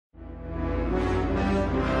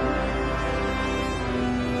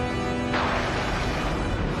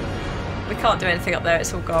can't do anything up there.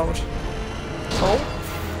 It's all gold. Oh.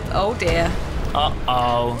 Oh dear.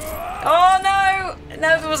 Uh-oh. Oh no!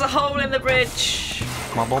 No, there was a hole in the bridge.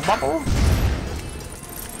 Bubble, bubble.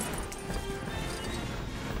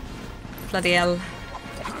 Bloody hell.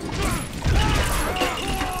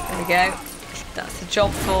 There we go. That's the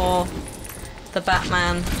job for the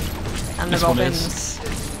Batman and the This one Robins.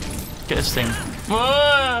 Get this thing.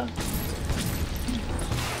 Whoa!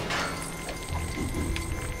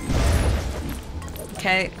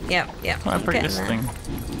 Okay, yep. I I'm break getting this there. thing.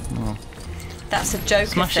 Oh. That's a Joker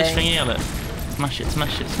Smash thing. this thing, yell it. Smash it,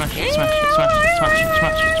 smash it, smash it, smash it, smash it, smash it,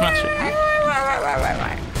 smash it, smash it. Right.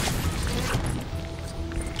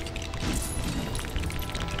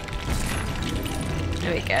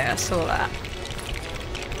 There we go, I saw that.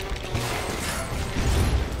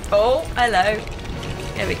 Oh, hello.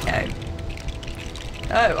 There we go.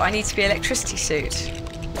 Oh, I need to be electricity suit.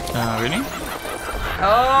 Really?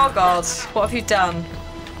 Oh god, what have you done?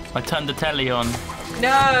 I turned the telly on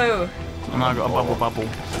No! and I got a bubble bubble.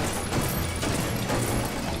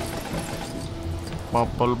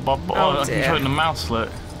 Bubble bubble. Oh, I can dear. control the mouse, look.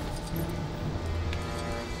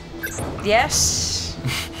 Yes.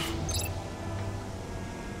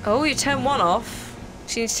 Oh, you turn one off.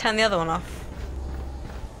 So you need to turn the other one off.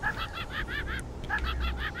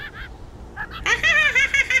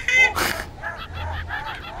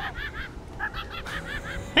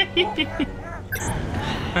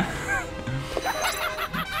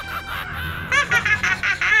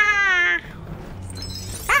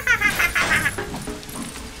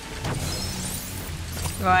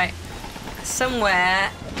 Right.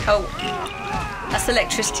 Somewhere. Oh. That's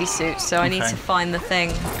electricity suit, so I need Okay. to find the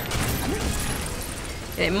thing.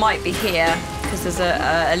 It might be here, because there's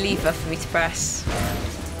a lever for me to press.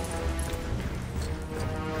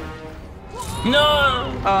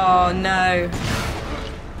 No! Oh no.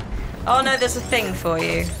 Oh no, there's a thing for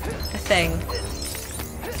you. A thing.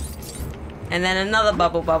 And then another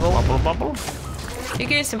bubble. Bubble bubble. You're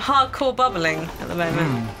doing some hardcore bubbling at the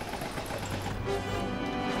moment.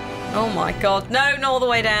 Oh my god. No, not all the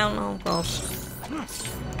way down. Oh god.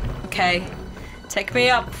 Okay. Take me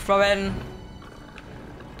up, Robin.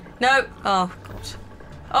 No. Oh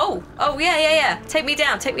god. Oh, yeah. Take me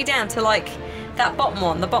down to like that bottom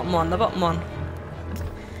one, the bottom one.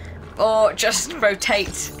 Or just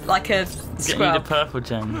rotate like a Getting you the scrub. purple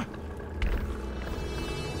gem.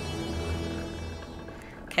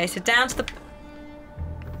 Okay, so down to the...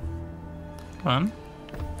 Come on.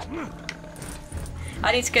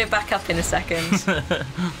 I need to go back up in a second.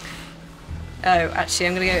 Oh, actually,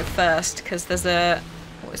 I'm going to go first, because there's a...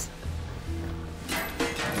 What is...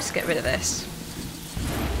 Let's get rid of this.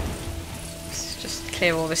 Let's just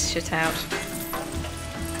clear all this shit out.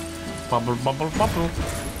 Bubble bubble bubble.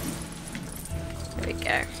 There we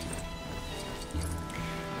go.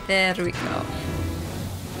 There we go.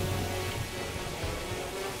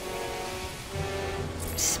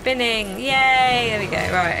 Spinning! Yay! There we go.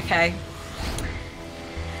 Right, okay.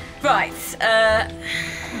 Right,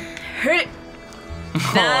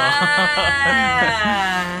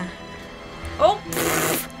 Ah. Oh!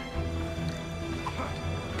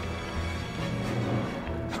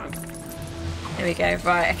 There we go.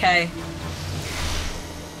 Right, okay.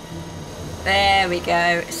 There we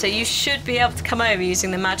go. So you should be able to come over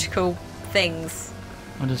using the magical things.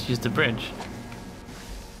 I'll just use the bridge.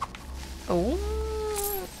 Oh.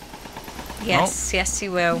 Yes, yes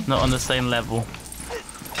you will. Not on the same level.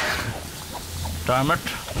 Damn it.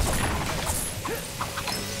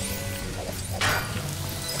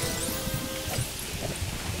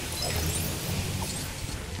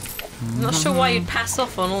 I'm not sure why you'd pass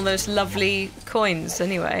off on all those lovely coins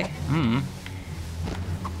anyway. I'm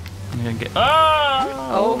gonna get. Oh!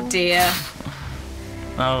 Oh dear.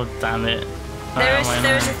 Oh damn it! There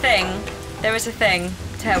is a thing. There is a thing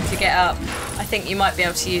to help you get up. I think you might be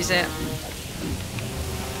able to use it.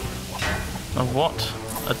 A what?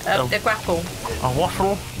 A grapple. A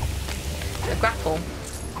waffle? A grapple.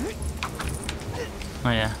 Oh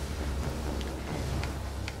yeah.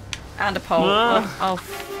 And a pole. Whoa. Oh,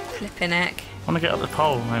 flipping heck. I want to get up the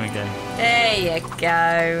pole. There we go. There you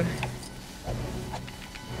go.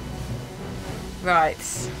 Right.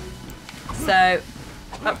 So,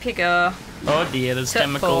 up you go. Oh dear, there's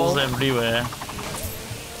Football. chemicals everywhere.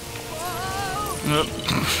 Oop.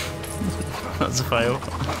 That's a fail.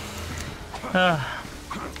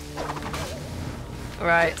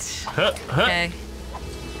 Right. Okay.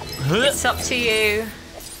 It's up to you.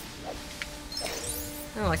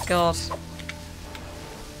 Oh my god.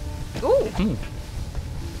 Ooh. Ooh.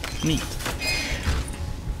 Neat.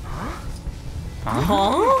 Huh?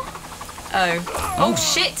 Oh. Oh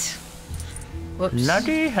shit. Whoops.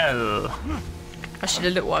 Bloody hell. I should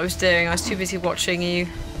have looked what I was doing. I was too busy watching you.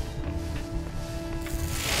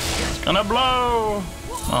 It's gonna blow.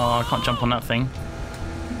 Oh, I can't jump on that thing.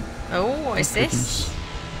 Oh, what is this?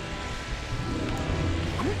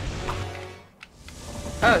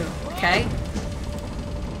 Oh, okay.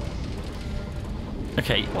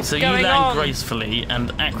 Okay, What's so you going land on? gracefully,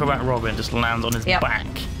 and Acrobat Robin just lands on his Yep. back.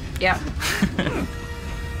 Yep.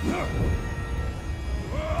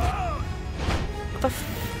 What the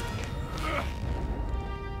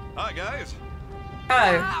Hi guys.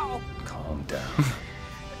 Oh. Calm down.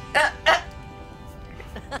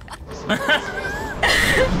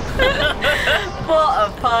 What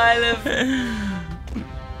a pile of...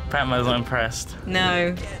 Batman's not impressed.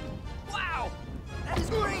 No. Wow! That is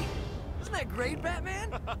great! Isn't that great,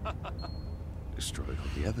 Batman? Destroyed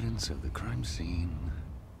all the evidence of the crime scene.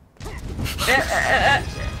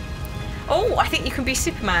 Oh, I think you can be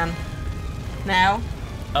Superman. Now.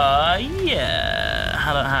 Yeah.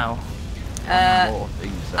 How? More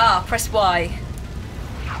things. Press Y.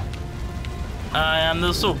 I am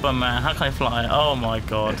the Superman. How can I fly? Oh my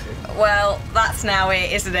god. Well, that's now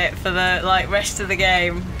it, isn't it, for the rest of the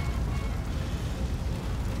game?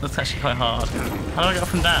 That's actually quite hard. How do I get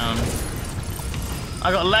up and down?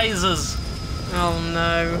 I got lasers. Oh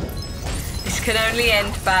no. This can only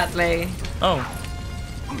end badly. Oh.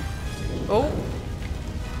 Oh.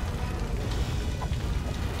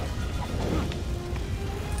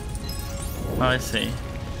 I see.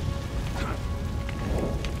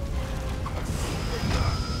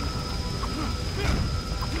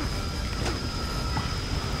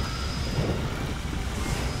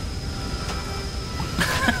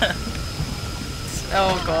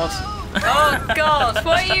 Oh god. Oh god,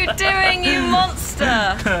 what are you doing, you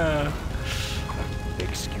monster?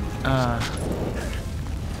 Excuse me.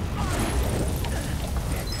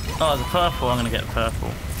 Oh, there's a purple. I'm gonna get purple.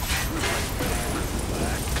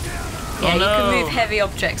 Yeah, Oh, you no. can move heavy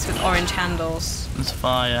objects with orange handles. There's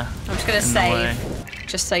fire. I'm just gonna in the way. save,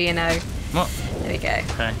 just so you know. What? There we go.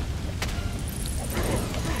 Okay.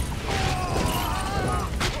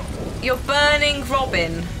 You're burning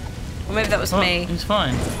Robin. Or maybe that was Oh, me. he's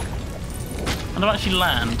fine. I don't actually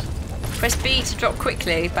land. Press B to drop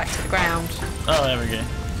quickly back to the ground. Oh, there we go.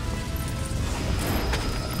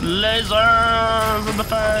 Lasers in the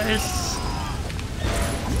face.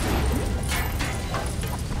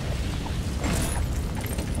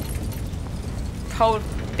 Hold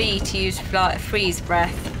B to use freeze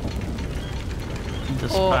breath.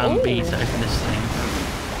 Just Or- spam B ooh. to open this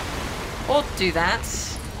thing. Or do that.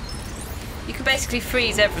 You can basically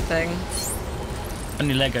freeze everything.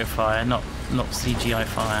 Only Lego fire, not CGI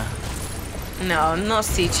fire. No, not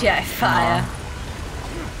CGI fire.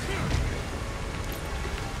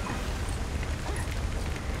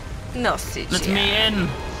 Not CGI. Let me in.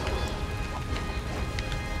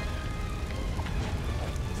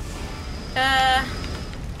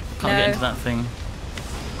 Can't get No. into that thing.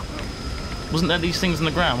 Wasn't there these things on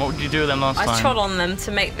the ground? What did you do with them last I time? trod on them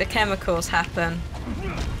to make the chemicals happen.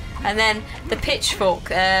 And then the pitchfork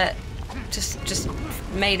just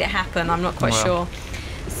made it happen. I'm not quite Well. sure.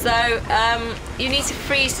 So you need to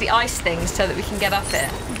freeze the ice things so that we can get up it.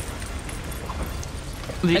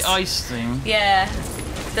 The Let's- ice thing. Yeah,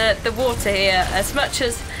 the water here. As much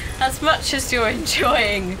as you're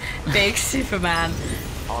enjoying being Superman,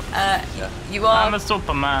 you I'm are a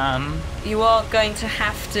Superman. going to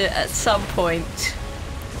have to at some point.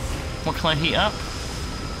 What can I heat up?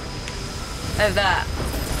 Oh, that.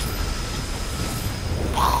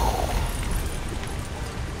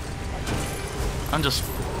 I'm just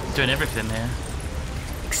doing everything here.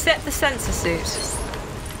 Except the sensor suit,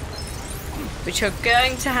 which you're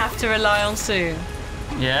going to have to rely on soon.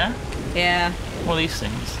 Yeah? Yeah. What are these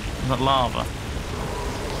things? Is that lava?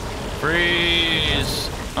 Freeze!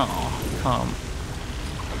 Oh, calm.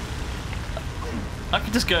 I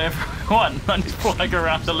could just go everyone before I go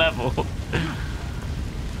around the level.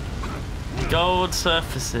 Gold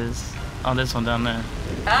surfaces. Oh, there's one down there.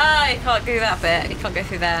 Ah, you can't do that bit. You can't go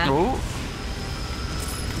through there. Ooh.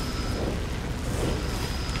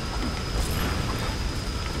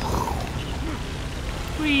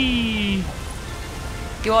 Whee!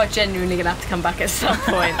 You are genuinely going to have to come back at some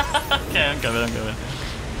point. Okay, I'm going.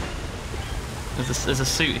 There's a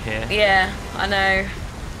suit here. Yeah, I know.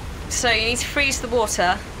 So you need to freeze the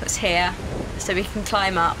water that's here so we can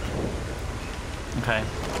climb up. Okay.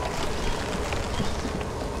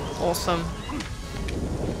 Awesome.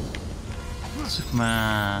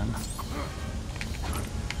 Superman.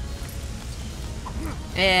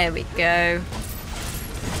 There we go.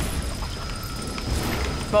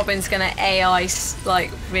 Robin's gonna AI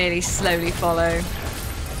like really slowly follow,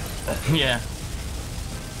 Yeah.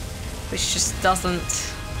 which just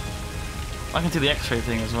doesn't. I can do the X-ray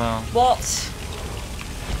thing as well. What?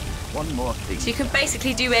 One more thing. So you can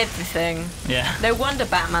basically do everything. Yeah. No wonder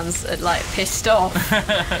Batman's like pissed off.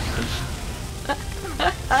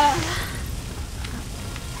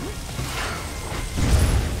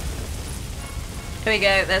 Here we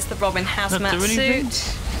go. There's the Robin hazmat do anything?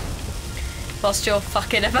 suit. Whilst you're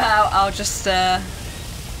fucking about, I'll just. I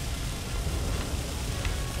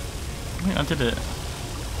think I did it.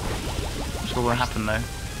 Not sure what happened though.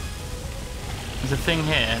 There's a thing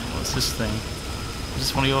here. What's this thing? Is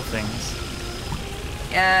this one of your things?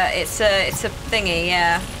 It's a thingy,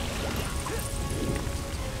 yeah.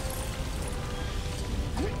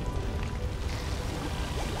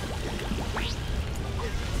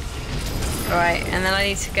 Alright, and then I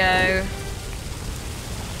need to go.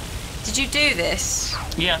 Did you do this?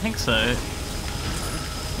 Yeah, I think so.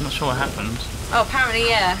 I'm not sure what happened. Oh, apparently,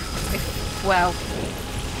 yeah. Well,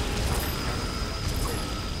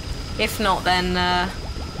 if not, then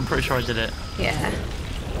I'm pretty sure I did it. yeah.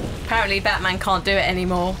 Apparently, Batman can't do it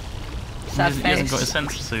anymore. Sad He hasn't got his face.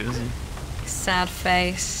 sensor suit, has he? Sad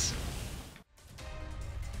face.